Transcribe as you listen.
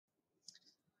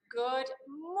Good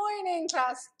morning,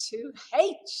 class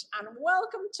 2H, and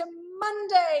welcome to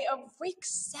Monday of week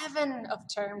 7 of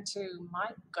term 2.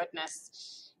 My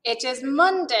goodness. It is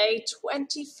Monday,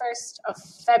 21st of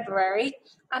February,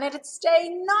 and it's day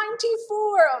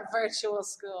 94 of virtual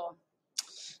school.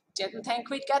 Didn't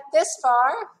think we'd get this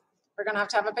far. We're going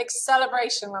to have a big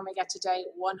celebration when we get to day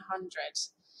 100.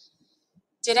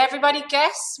 Did everybody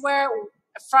guess where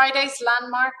Friday's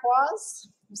landmark was?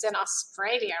 It was in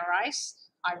Australia, right?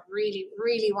 I really,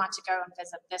 really want to go and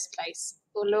visit this place,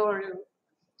 Uluru,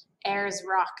 Ayers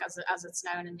Rock, as it's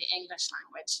known in the English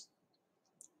language.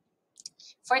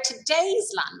 For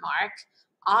today's landmark,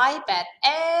 I bet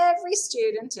every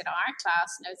student in our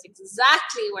class knows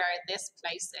exactly where this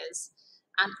place is.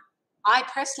 And I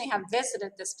personally have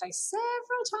visited this place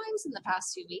several times in the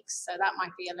past few weeks, so that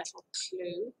might be a little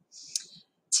clue.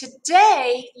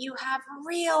 Today, you have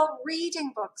real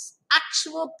reading books,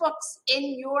 actual books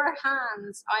in your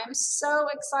hands. I am so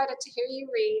excited to hear you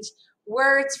read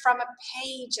words from a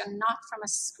page and not from a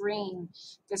screen.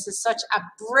 This is such a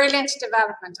brilliant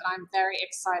development, and I'm very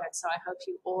excited, so I hope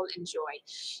you all enjoy.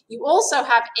 You also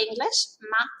have English,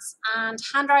 maths, and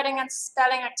handwriting and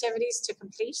spelling activities to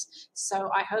complete,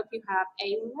 so I hope you have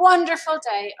a wonderful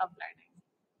day of learning.